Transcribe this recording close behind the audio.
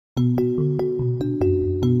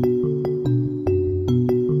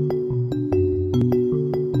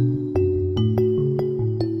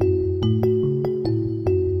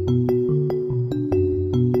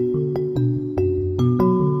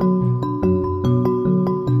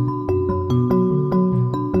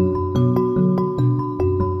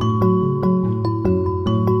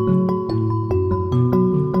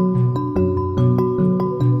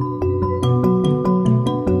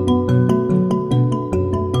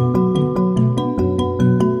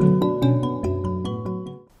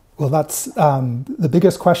that's the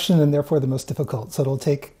biggest question and therefore the most difficult. So it'll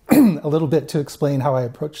take a little bit to explain how I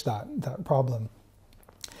approach that problem.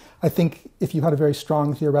 I think if you had a very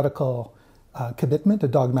strong theoretical commitment, a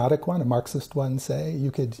dogmatic one, a Marxist one, say,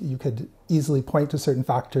 you could easily point to certain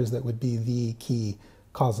factors that would be the key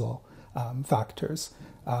causal factors.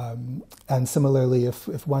 And similarly,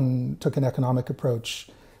 if one took an economic approach,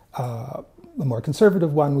 a more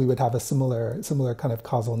conservative one, we would have a similar kind of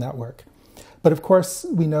causal network. But of course,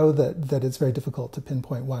 we know that it's very difficult to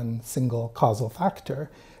pinpoint one single causal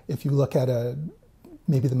factor. If you look at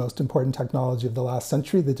maybe the most important technology of the last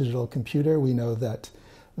century, the digital computer, we know that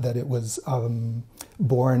it was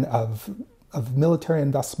born of military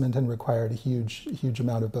investment and required a huge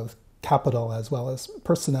amount of both capital as well as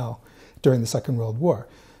personnel during the Second World War.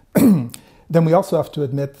 Then we also have to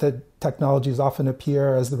admit that technologies often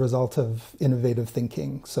appear as the result of innovative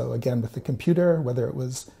thinking. So again, with the computer, whether it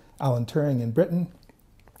was Alan Turing in Britain,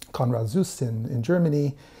 Konrad Zuse in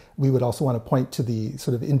Germany, we would also want to point to the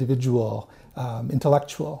sort of individual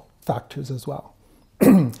intellectual factors as well.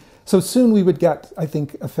 So soon we would get, I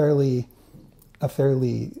think, a fairly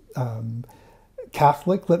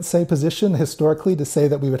Catholic, let's say, position historically to say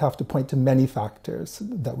that we would have to point to many factors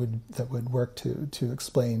that would work to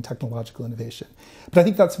explain technological innovation. But I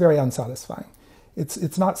think that's very unsatisfying.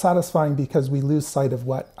 It's not satisfying because we lose sight of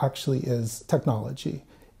what actually is technology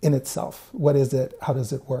in itself. What is it? How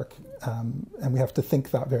does it work? And we have to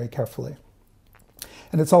think that very carefully.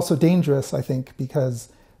 And it's also dangerous, I think, because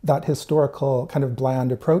that historical kind of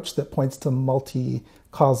bland approach that points to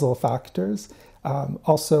multi-causal factors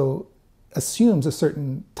also assumes a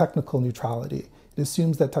certain technical neutrality. It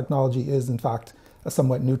assumes that technology is, in fact, a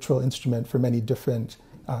somewhat neutral instrument for many different,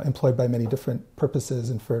 employed by many different purposes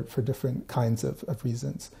and for different kinds of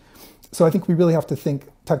reasons. So I think we really have to think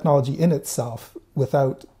technology in itself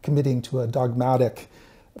without committing to a dogmatic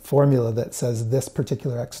formula that says this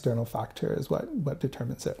particular external factor is what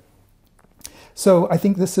determines it. So I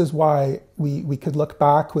think this is why we could look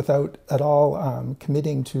back without at all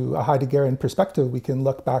committing to a Heideggerian perspective. We can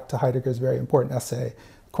look back to Heidegger's very important essay,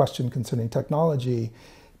 Question Concerning Technology,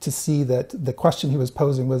 to see that the question he was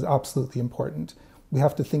posing was absolutely important. We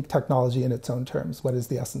have to think technology in its own terms. What is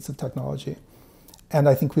the essence of technology? And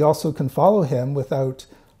I think we also can follow him without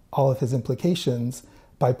all of his implications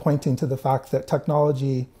by pointing to the fact that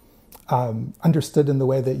technology, understood in the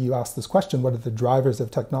way that you asked this question, what are the drivers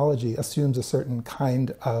of technology, assumes a certain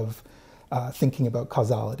kind of thinking about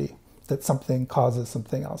causality, that something causes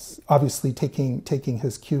something else. Obviously taking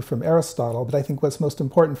his cue from Aristotle, but I think what's most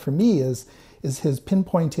important for me is his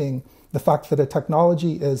pinpointing the fact that a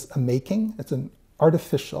technology is a making, it's an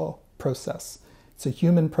artificial process. It's a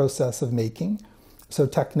human process of making. So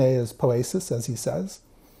techne is poesis, as he says.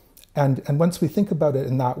 And once we think about it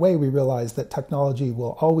in that way, we realize that technology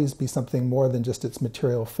will always be something more than just its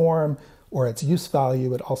material form or its use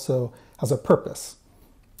value. It also has a purpose.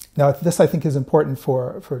 Now, this I think is important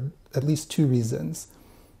for at least two reasons.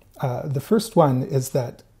 The first one is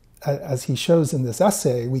that, as he shows in this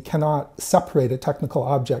essay, we cannot separate a technical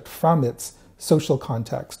object from its social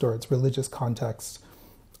context or its religious context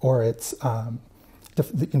or its,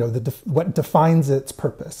 what defines its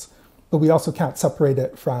purpose. But we also can't separate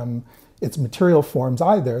it from its material forms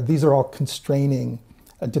either. These are all constraining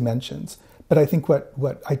dimensions. But I think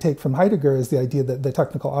what I take from Heidegger is the idea that the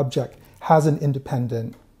technical object has an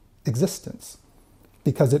independent existence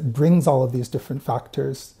because it brings all of these different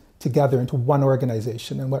factors together into one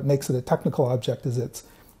organization. And what makes it a technical object is its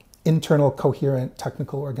internal coherent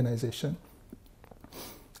technical organization.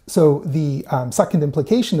 So the second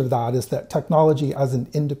implication of that is that technology as an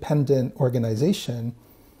independent organization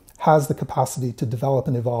has the capacity to develop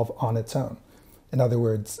and evolve on its own. In other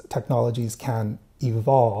words, technologies can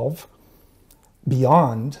evolve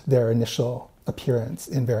beyond their initial appearance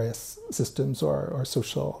in various systems or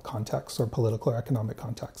social contexts or political or economic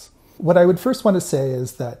contexts. What I would first want to say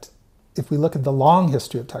is that if we look at the long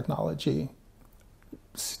history of technology,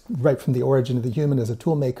 right from the origin of the human as a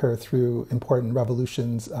tool maker through important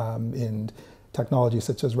revolutions in technology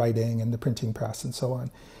such as writing and the printing press and so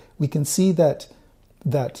on, we can see that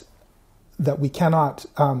we cannot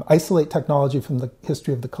isolate technology from the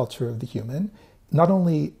history of the culture of the human. Not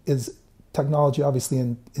only is technology obviously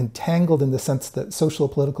entangled in the sense that social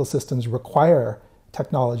political systems require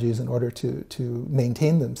technologies in order to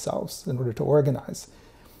maintain themselves, in order to organize,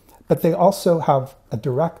 but they also have a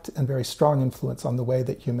direct and very strong influence on the way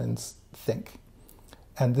that humans think.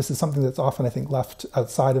 And this is something that's often, I think, left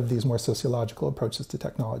outside of these more sociological approaches to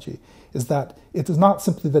technology, is that it is not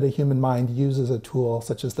simply that a human mind uses a tool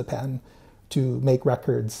such as the pen to make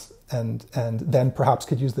records and then perhaps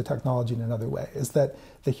could use the technology in another way, is that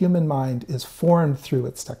the human mind is formed through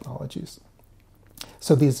its technologies.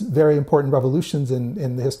 So these very important revolutions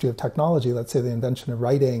in the history of technology, let's say the invention of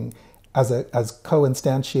writing as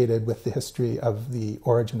co-instantiated with the history of the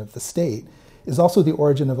origin of the state, is also the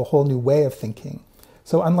origin of a whole new way of thinking.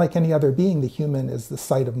 So unlike any other being, the human is the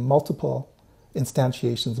site of multiple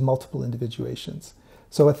instantiations, multiple individuations.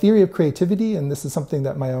 So a theory of creativity, and this is something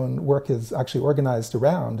that my own work is actually organized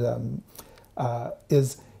around,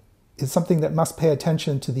 is something that must pay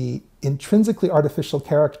attention to the intrinsically artificial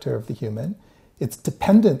character of the human, its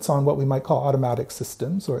dependence on what we might call automatic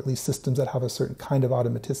systems, or at least systems that have a certain kind of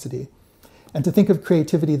automaticity, and to think of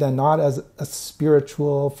creativity then not as a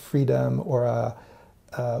spiritual freedom or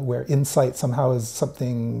where insight somehow is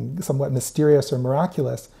something somewhat mysterious or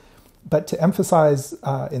miraculous, but to emphasize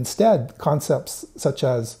instead concepts such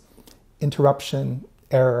as interruption,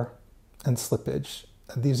 error, and slippage.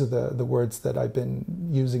 And these are the words that I've been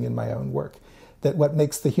using in my own work. That what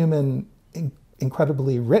makes the human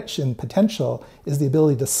incredibly rich in potential is the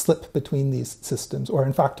ability to slip between these systems, or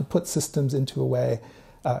in fact to put systems into a way,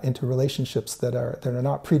 into relationships that are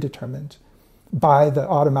not predetermined by the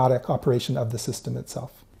automatic operation of the system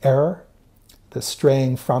itself. Error, the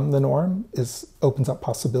straying from the norm, opens up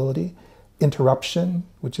possibility. Interruption,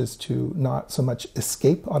 which is to not so much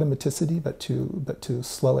escape automaticity, but to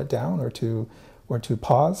slow it down or to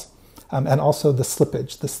pause, and also the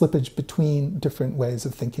slippage between different ways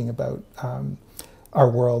of thinking about our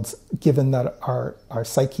worlds, given that our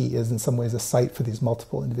psyche is in some ways a site for these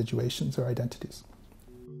multiple individuations or identities.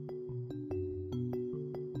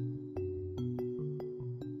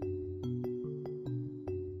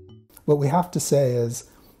 What we have to say is,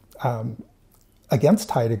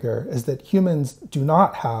 against Heidegger, is that humans do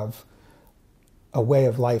not have a way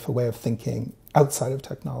of life, a way of thinking outside of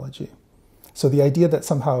technology. So the idea that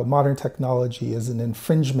somehow modern technology is an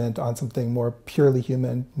infringement on something more purely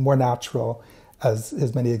human, more natural, as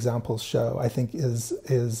his many examples show, I think is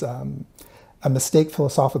a mistake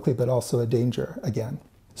philosophically, but also a danger again.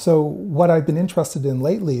 So what I've been interested in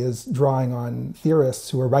lately is drawing on theorists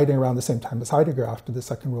who were writing around the same time as Heidegger after the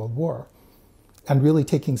Second World War, and really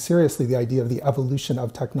taking seriously the idea of the evolution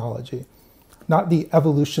of technology. Not the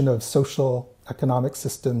evolution of social economic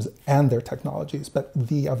systems and their technologies, but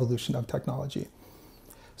the evolution of technology.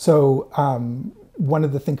 So one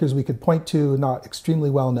of the thinkers we could point to, not extremely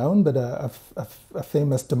well known, but a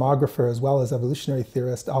famous demographer as well as evolutionary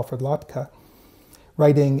theorist, Alfred Lotka,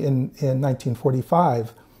 writing in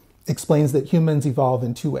 1945, explains that humans evolve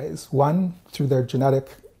in two ways. One, through their genetic,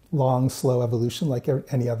 long, slow evolution like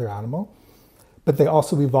any other animal, but they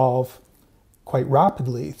also evolve quite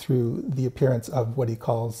rapidly through the appearance of what he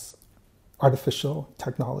calls artificial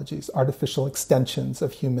technologies, artificial extensions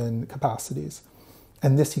of human capacities.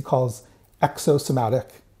 And this he calls exosomatic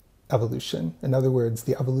evolution. In other words,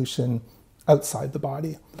 the evolution outside the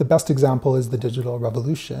body. The best example is the digital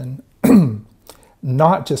revolution,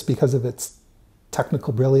 not just because of its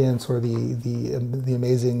technical brilliance or the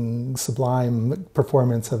amazing, sublime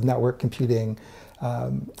performance of network computing,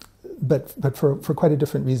 but for quite a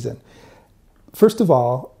different reason. First of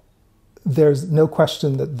all, there's no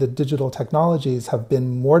question that the digital technologies have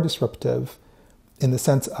been more disruptive in the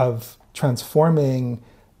sense of transforming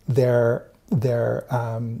their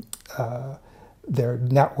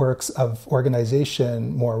networks of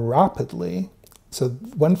organization more rapidly. So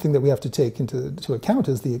one thing that we have to take into account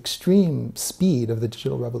is the extreme speed of the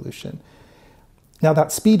digital revolution. Now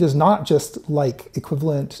that speed is not just like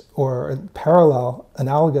equivalent or parallel,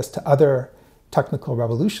 analogous to other technical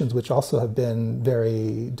revolutions, which also have been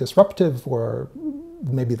very disruptive, or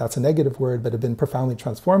maybe that's a negative word, but have been profoundly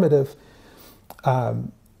transformative,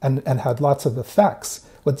 and had lots of effects.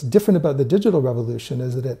 What's different about the digital revolution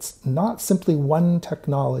is that it's not simply one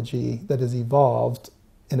technology that has evolved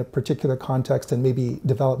in a particular context and maybe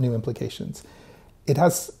developed new implications. It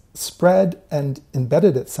has spread and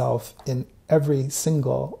embedded itself in every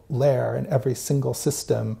single layer and every single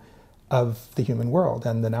system of the human world,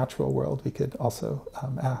 and the natural world we could also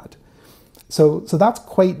add. So that's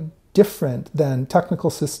quite different than technical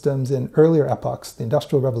systems in earlier epochs, the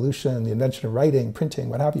Industrial Revolution, the invention of writing, printing,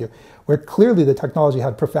 what have you, where clearly the technology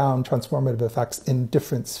had profound transformative effects in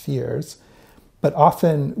different spheres, but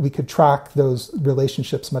often we could track those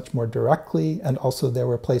relationships much more directly, and also there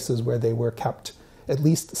were places where they were kept at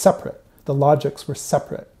least separate. The logics were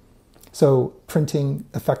separate. So printing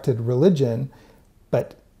affected religion,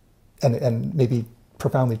 but and maybe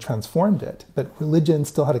profoundly transformed it, but religion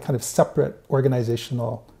still had a kind of separate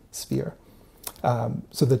organizational sphere.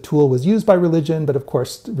 So the tool was used by religion, but of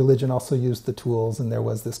course religion also used the tools, and there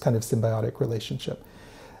was this kind of symbiotic relationship.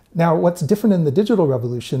 Now, what's different in the digital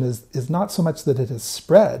revolution is not so much that it has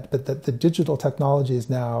spread, but that the digital technologies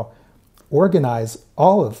now organize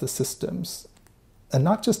all of the systems, and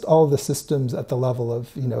not just all of the systems at the level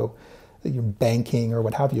of, your banking or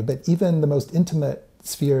what have you, but even the most intimate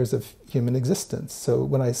spheres of human existence. So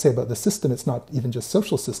when I say about the system, it's not even just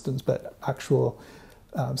social systems, but actual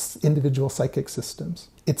individual psychic systems.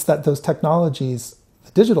 It's that those technologies,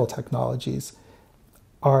 the digital technologies,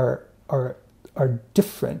 are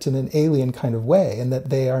different in an alien kind of way, and that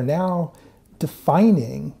they are now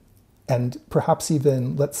defining and perhaps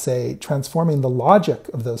even, let's say, transforming the logic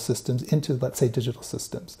of those systems into, let's say, digital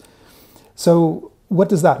systems. So what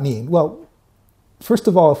does that mean? Well, first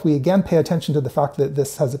of all, if we again pay attention to the fact that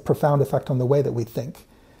this has a profound effect on the way that we think,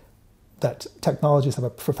 that technologies have a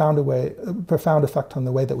profound effect on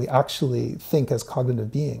the way that we actually think as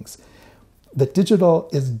cognitive beings. That digital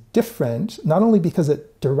is different, not only because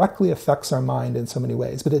it directly affects our mind in so many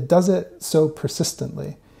ways, but it does it so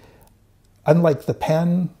persistently. Unlike the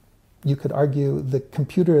pen, you could argue the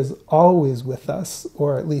computer is always with us,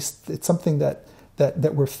 or at least it's something that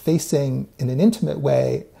we're facing in an intimate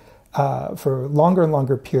way for longer and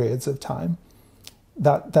longer periods of time.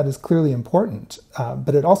 That is clearly important,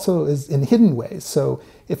 but it also is in hidden ways. So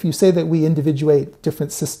if you say that we individuate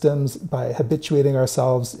different systems by habituating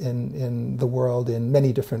ourselves in the world in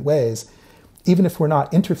many different ways, even if we're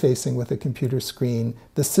not interfacing with a computer screen,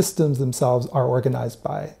 the systems themselves are organized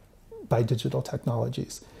by digital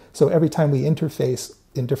technologies. So every time we interface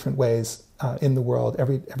in different ways in the world,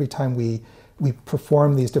 every time we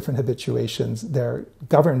perform these different habituations, they're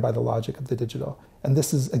governed by the logic of the digital. And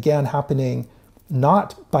this is, again, happening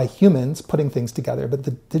not by humans putting things together, but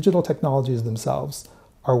the digital technologies themselves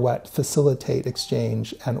are what facilitate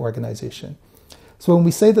exchange and organization. So when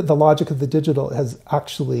we say that the logic of the digital has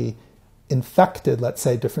actually infected, let's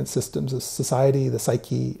say, different systems of society, the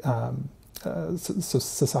psyche, so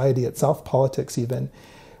society itself, politics even,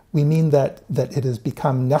 we mean that it has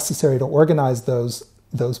become necessary to organize those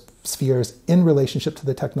spheres in relationship to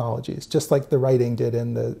the technologies, just like the writing did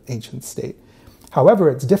in the ancient state. However,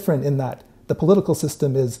 it's different in that the political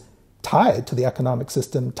system is tied to the economic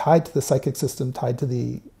system, tied to the psychic system, tied to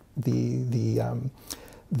the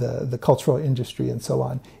cultural industry, and so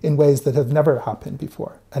on, in ways that have never happened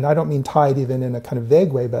before. And I don't mean tied even in a kind of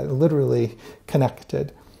vague way, but literally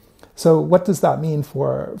connected. So what does that mean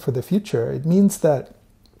for the future? It means that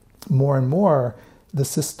more and more the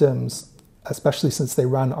systems, especially since they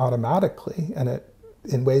run automatically and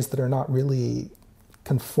in ways that are not really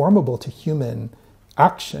conformable to human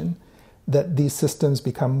action, that these systems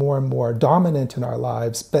become more and more dominant in our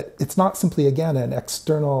lives. But it's not simply, again, an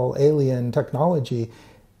external alien technology.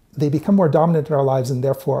 They become more dominant in our lives and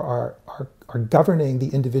therefore are governing the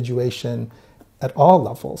individuation at all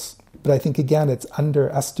levels. But I think, again, it's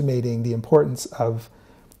underestimating the importance of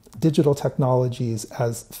digital technologies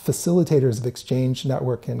as facilitators of exchange,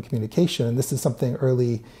 network, and communication. And this is something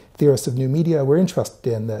early theorists of new media were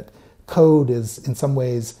interested in, that code is in some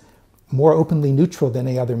ways more openly neutral than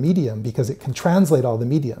any other medium because it can translate all the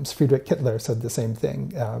mediums. Friedrich Kittler said the same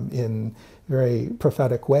thing in a very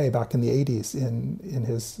prophetic way back in the 80s in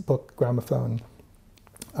his book Gramophone.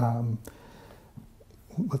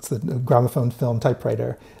 What's the gramophone film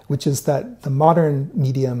typewriter, which is that the modern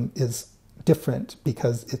medium is different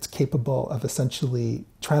because it's capable of essentially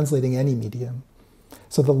translating any medium.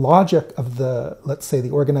 So the logic of let's say,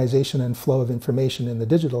 the organization and flow of information in the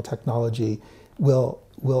digital technology will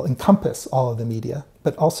encompass all of the media,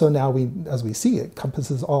 but also now as we see, it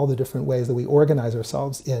encompasses all the different ways that we organize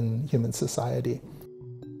ourselves in human society.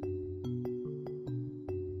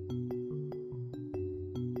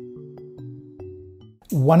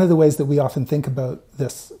 One of the ways that we often think about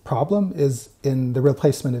this problem is in the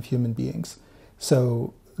replacement of human beings.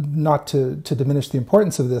 So not to diminish the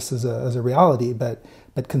importance of this as a reality, but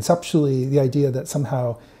conceptually the idea that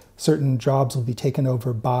somehow certain jobs will be taken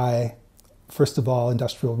over by, first of all,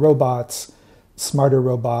 industrial robots, smarter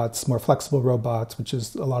robots, more flexible robots, which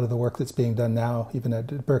is a lot of the work that's being done now, even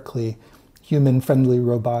at Berkeley. Human-friendly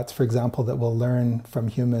robots, for example, that will learn from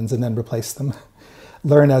humans and then replace them.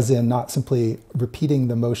 Learn as in not simply repeating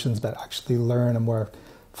the motions, but actually learn a more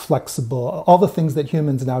flexible, all the things that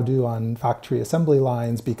humans now do on factory assembly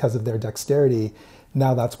lines because of their dexterity.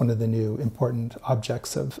 Now that's one of the new important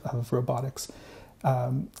objects of robotics.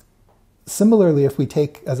 Similarly, if we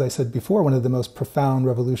take, as I said before, one of the most profound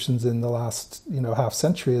revolutions in the last half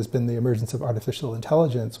century has been the emergence of artificial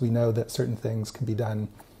intelligence. We know that certain things can be done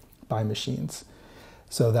by machines.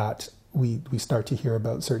 So that we start to hear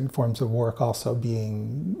about certain forms of work also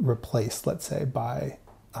being replaced, let's say, by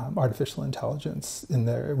artificial intelligence in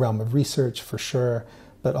the realm of research, for sure,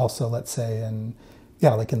 but also, let's say,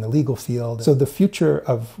 like in the legal field. So the future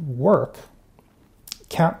of work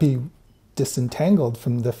can't be disentangled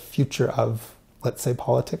from the future of, let's say,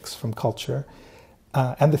 politics, from culture,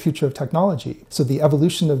 and the future of technology. So the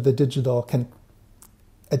evolution of the digital can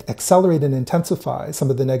accelerate and intensify some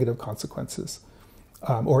of the negative consequences,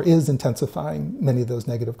 or is intensifying many of those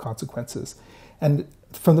negative consequences. And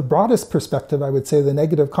from the broadest perspective, I would say the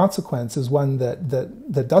negative consequence is one that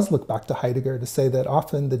does look back to Heidegger, to say that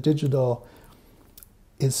often the digital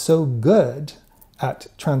is so good at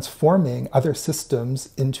transforming other systems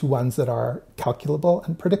into ones that are calculable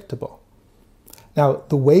and predictable. Now,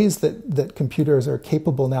 the ways that computers are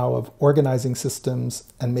capable now of organizing systems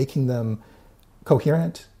and making them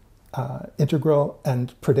coherent, integral,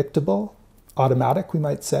 and predictable, automatic, we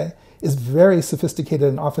might say, is very sophisticated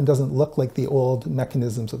and often doesn't look like the old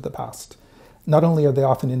mechanisms of the past. Not only are they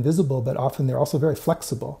often invisible, but often they're also very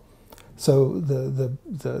flexible. So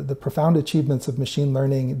the profound achievements of machine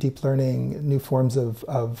learning, deep learning, new forms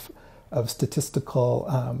of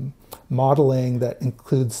statistical modeling that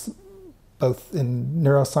includes both in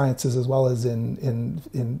neurosciences as well as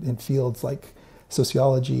in fields like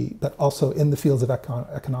sociology, but also in the fields of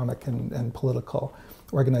economic and political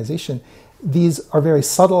organization. These are very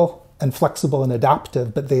subtle and flexible and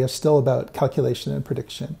adaptive, but they are still about calculation and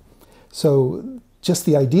prediction. So just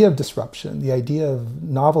the idea of disruption, the idea of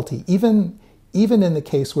novelty, even in the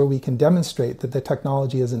case where we can demonstrate that the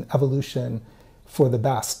technology is an evolution for the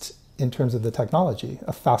best in terms of the technology,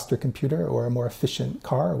 a faster computer or a more efficient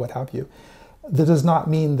car or what have you, that does not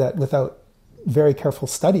mean that without very careful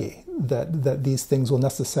study that these things will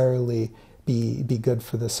necessarily be good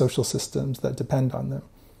for the social systems that depend on them.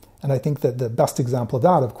 And I think that the best example of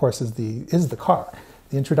that, of course, is the car,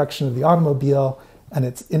 the introduction of the automobile and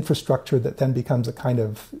its infrastructure that then becomes a kind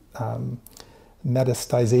of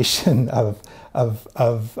metastization of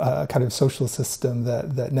a kind of social system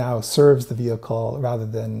that now serves the vehicle rather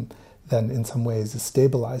than in some ways is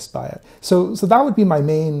stabilized by it. So that would be my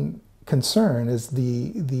main concern, is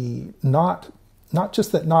the not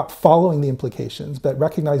just that not following the implications, but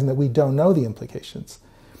recognizing that we don't know the implications.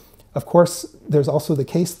 Of course, there's also the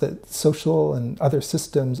case that social and other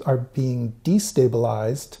systems are being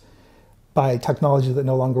destabilized by technology that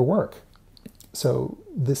no longer work. So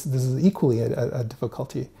this is equally a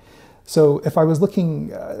difficulty. So if I was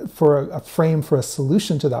looking for a frame for a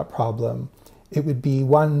solution to that problem, it would be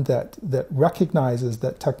one that recognizes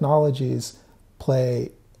that technologies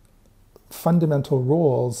play fundamental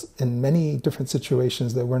roles in many different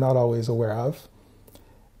situations that we're not always aware of,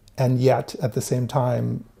 and yet at the same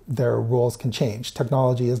time their roles can change.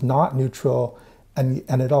 Technology is not neutral, and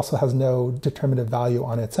it also has no determinative value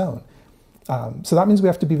on its own. So that means we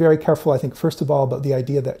have to be very careful, I think, first of all, about the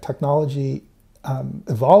idea that technology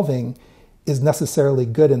evolving is necessarily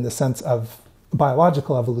good in the sense of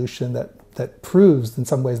biological evolution that proves in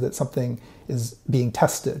some ways that something is being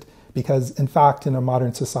tested. Because in fact, in a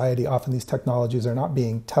modern society, often these technologies are not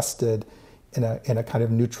being tested in a kind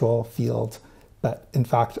of neutral field, but in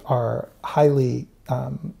fact are highly,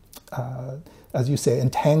 as you say,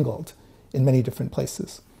 entangled in many different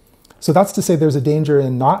places. So that's to say there's a danger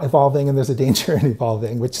in not evolving and there's a danger in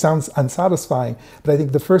evolving, which sounds unsatisfying. But I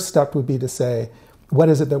think the first step would be to say, what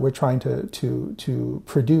is it that we're trying to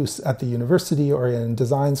produce at the university or in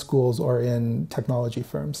design schools or in technology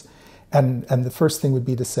firms? And the first thing would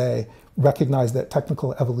be to say, recognize that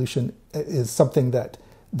technical evolution is something that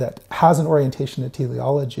has an orientation to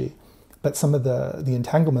teleology, but some of the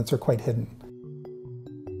entanglements are quite hidden.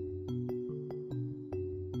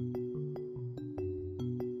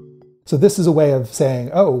 So this is a way of saying,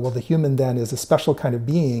 oh, well, the human then is a special kind of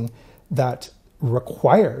being that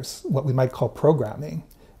requires what we might call programming,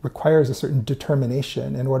 requires a certain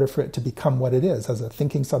determination in order for it to become what it is, as a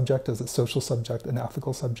thinking subject, as a social subject, an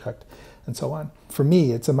ethical subject, and so on. For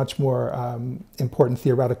me, it's a much more important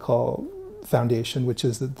theoretical foundation, which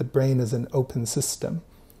is that the brain is an open system.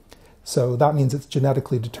 So that means it's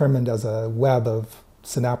genetically determined as a web of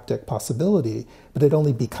synaptic possibility, but it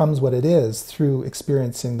only becomes what it is through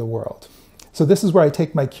experiencing the world. So this is where I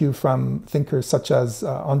take my cue from thinkers such as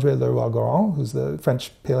André Leroi-Gourhan, who's the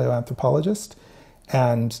French paleoanthropologist,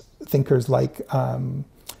 and thinkers like Bernard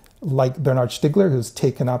Stiegler, who's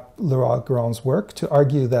taken up Leroi-Gourhan's work to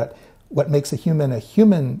argue that what makes a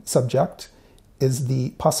human subject is the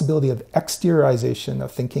possibility of exteriorization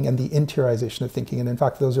of thinking and the interiorization of thinking. And in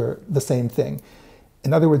fact, those are the same thing.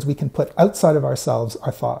 In other words, we can put outside of ourselves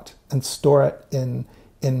our thought and store it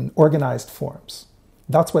in organized forms.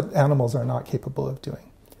 That's what animals are not capable of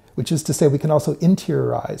doing, which is to say we can also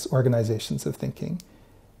interiorize organizations of thinking.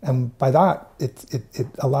 And by that, it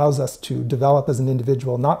allows us to develop as an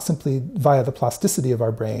individual, not simply via the plasticity of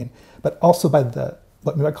our brain, but also by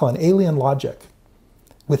what we might call an alien logic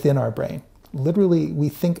within our brain. Literally, we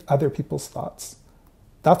think other people's thoughts.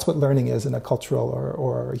 That's what learning is in a cultural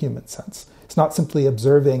or human sense. It's not simply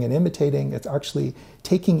observing and imitating, it's actually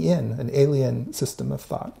taking in an alien system of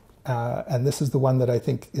thought. And this is the one that I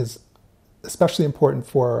think is especially important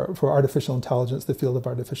for artificial intelligence, the field of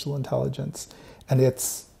artificial intelligence, and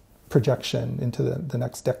its projection into the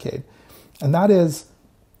next decade. And that is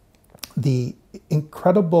the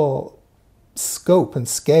incredible scope and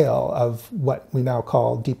scale of what we now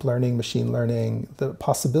call deep learning, machine learning, the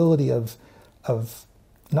possibility of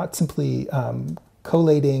not simply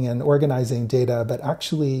collating and organizing data, but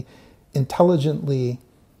actually intelligently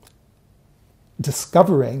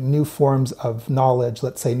discovering new forms of knowledge,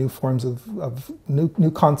 let's say new forms of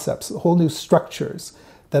new concepts, whole new structures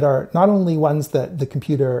that are not only ones that the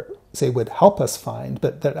computer, say, would help us find,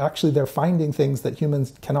 but that actually they're finding things that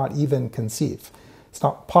humans cannot even conceive. It's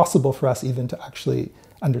not possible for us even to actually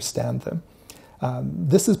understand them.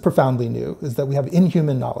 This is profoundly new, is that we have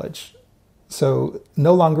inhuman knowledge. So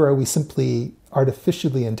no longer are we simply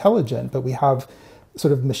artificially intelligent, but we have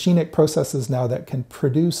sort of machinic processes now that can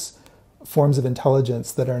produce forms of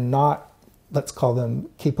intelligence that are not, let's call them,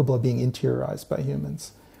 capable of being interiorized by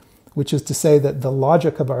humans. Which is to say that the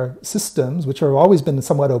logic of our systems, which have always been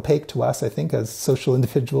somewhat opaque to us, I think, as social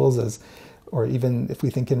individuals, or even if we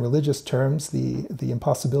think in religious terms, the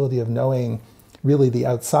impossibility of knowing really the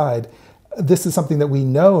outside, this is something that we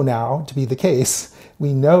know now to be the case.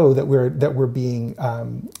 We know that we're being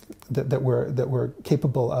that we're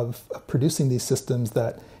capable of producing these systems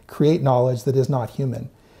that create knowledge that is not human.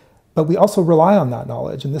 But we also rely on that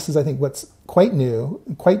knowledge, and this is, I think, what's quite new,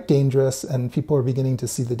 quite dangerous, and people are beginning to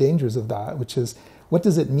see the dangers of that, which is, what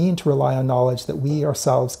does it mean to rely on knowledge that we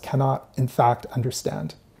ourselves cannot, in fact,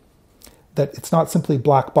 understand? That it's not simply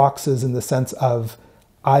black boxes in the sense of,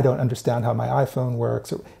 I don't understand how my iPhone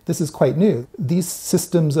works. This is quite new. These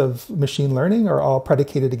systems of machine learning are all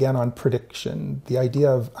predicated, again, on prediction. The idea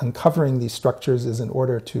of uncovering these structures is in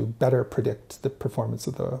order to better predict the performance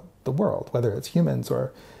of the world, whether it's humans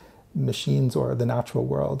or machines or the natural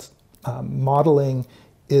world. Modeling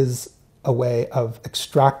is a way of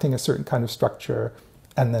extracting a certain kind of structure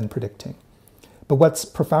and then predicting. But what's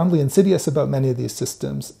profoundly insidious about many of these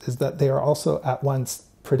systems is that they are also at once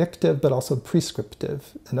predictive but also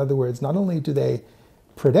prescriptive. In other words, not only do they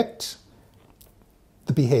predict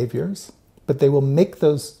the behaviors, but they will make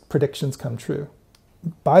those predictions come true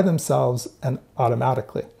by themselves and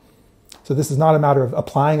automatically. So this is not a matter of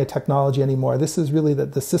applying a technology anymore. This is really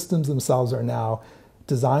that the systems themselves are now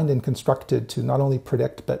designed and constructed to not only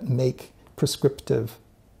predict, but make prescriptive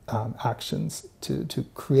actions to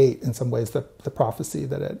create, in some ways, the prophecy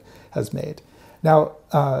that it has made. Now,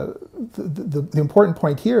 the important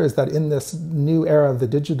point here is that in this new era of the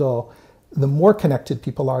digital, the more connected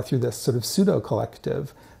people are through this sort of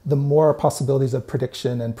pseudo-collective, the more possibilities of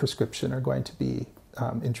prediction and prescription are going to be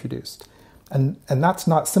introduced. And that's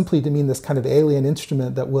not simply to mean this kind of alien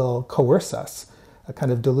instrument that will coerce us, a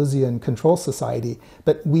kind of Deleuzian control society,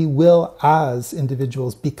 but we will, as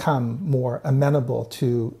individuals, become more amenable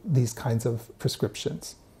to these kinds of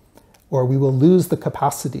prescriptions. Or we will lose the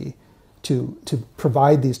capacity to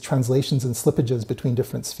provide these translations and slippages between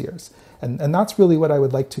different spheres. And that's really what I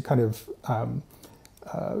would like to kind of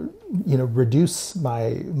reduce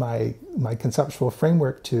my conceptual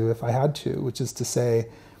framework to, if I had to, which is to say,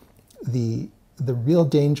 the real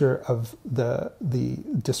danger of the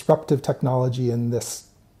disruptive technology in this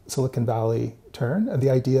Silicon Valley turn, and the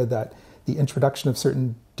idea that the introduction of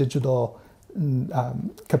certain digital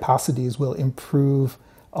capacities will improve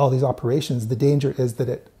all these operations. The danger is that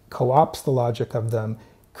it co-opts the logic of them,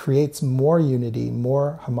 creates more unity,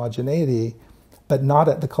 more homogeneity, but not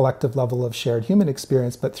at the collective level of shared human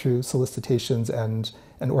experience, but through solicitations and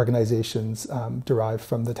organizations derived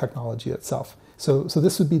from the technology itself. So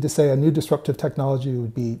this would be to say a new disruptive technology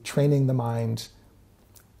would be training the mind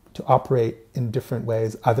to operate in different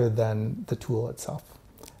ways other than the tool itself.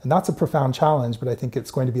 And that's a profound challenge, but I think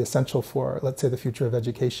it's going to be essential for, let's say, the future of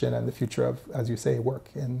education and the future of, as you say, work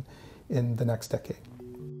in the next decade.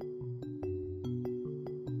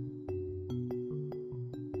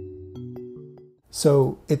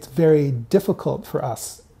 So it's very difficult for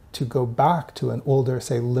us to go back to an older,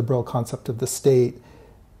 say, liberal concept of the state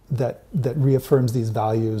that reaffirms these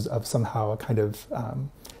values of somehow a kind of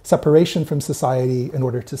separation from society in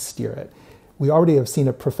order to steer it. We already have seen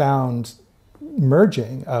a profound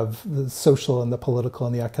merging of the social and the political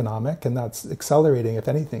and the economic, and that's accelerating, if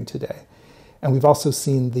anything, today. And we've also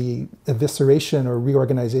seen the evisceration or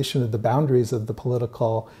reorganization of the boundaries of the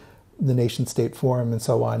political, the nation-state form, and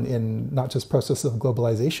so on, in not just processes of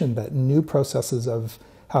globalization, but new processes of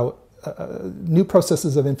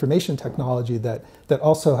information technology that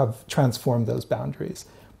also have transformed those boundaries.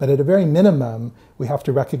 But at a very minimum, we have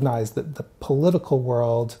to recognize that the political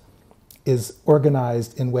world is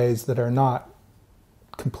organized in ways that are not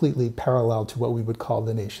completely parallel to what we would call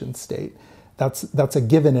the nation-state. That's a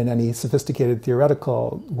given in any sophisticated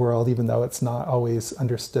theoretical world, even though it's not always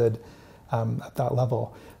understood at that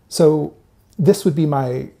level. So this would be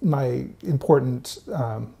my important,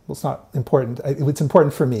 well, it's not important, it's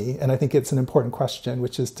important for me, and I think it's an important question,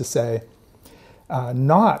 which is to say,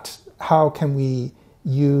 not how can we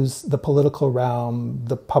use the political realm,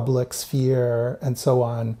 the public sphere, and so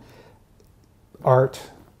on,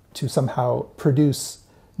 art, to somehow produce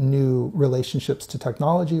new relationships to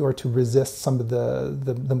technology or to resist some of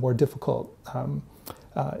the more difficult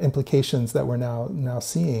implications that we're now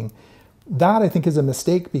seeing. That, I think, is a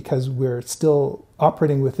mistake because we're still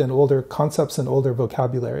operating within older concepts and older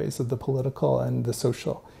vocabularies of the political and the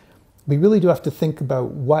social. We really do have to think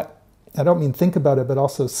about what, I don't mean think about it, but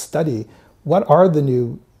also study what are the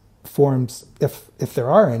new forms, if there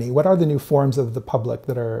are any, what are the new forms of the public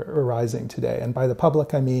that are arising today? And by the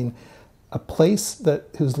public, I mean a place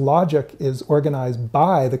whose logic is organized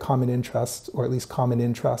by the common interests, or at least common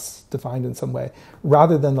interests defined in some way,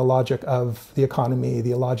 rather than the logic of the economy,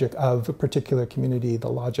 the logic of a particular community, the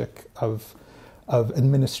logic of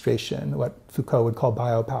administration, what Foucault would call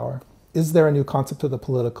biopower. Is there a new concept of the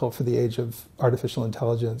political for the age of artificial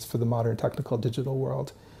intelligence, for the modern technical digital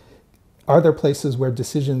world? Are there places where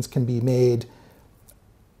decisions can be made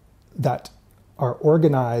that are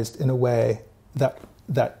organized in a way that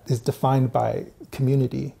is defined by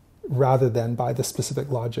community rather than by the specific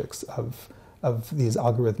logics of these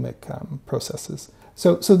algorithmic processes?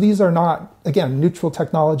 So these are not, again, neutral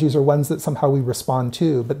technologies or ones that somehow we respond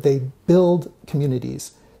to, but they build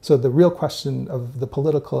communities. So the real question of the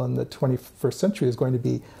political in the 21st century is going to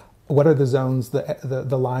be, what are the zones,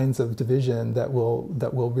 the lines of division that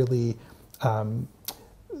will really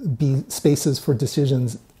be spaces for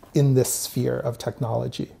decisions in this sphere of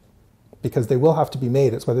technology? Because they will have to be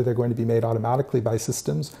made. It's whether they're going to be made automatically by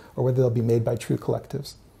systems or whether they'll be made by true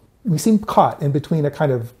collectives. We seem caught in between a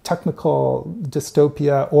kind of technical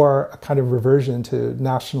dystopia or a kind of reversion to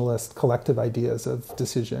nationalist collective ideas of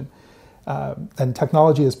decision. And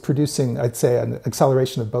technology is producing, I'd say, an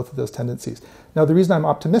acceleration of both of those tendencies. Now, the reason I'm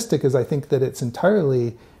optimistic is I think that it's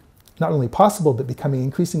entirely not only possible, but becoming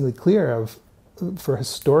increasingly clear for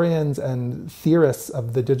historians and theorists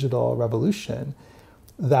of the digital revolution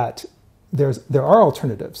that there are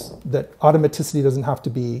alternatives, that automaticity doesn't have to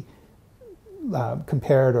be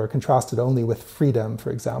compared or contrasted only with freedom,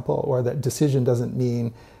 for example, or that decision doesn't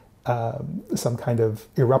mean some kind of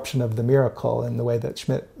eruption of the miracle in the way that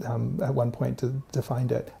Schmidt at one point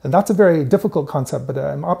defined it. And that's a very difficult concept, but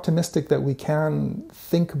I'm optimistic that we can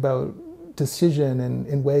think about decision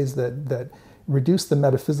in ways that reduce the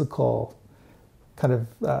metaphysical kind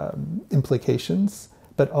of implications,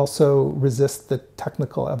 but also resist the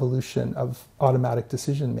technical evolution of automatic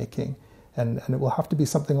decision making. And it will have to be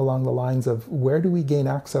something along the lines of, where do we gain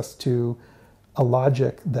access to a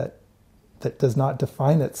logic that does not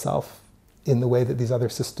define itself in the way that these other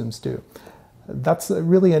systems do? That's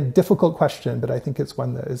really a difficult question, but I think it's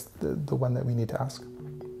one that is the one that we need to ask.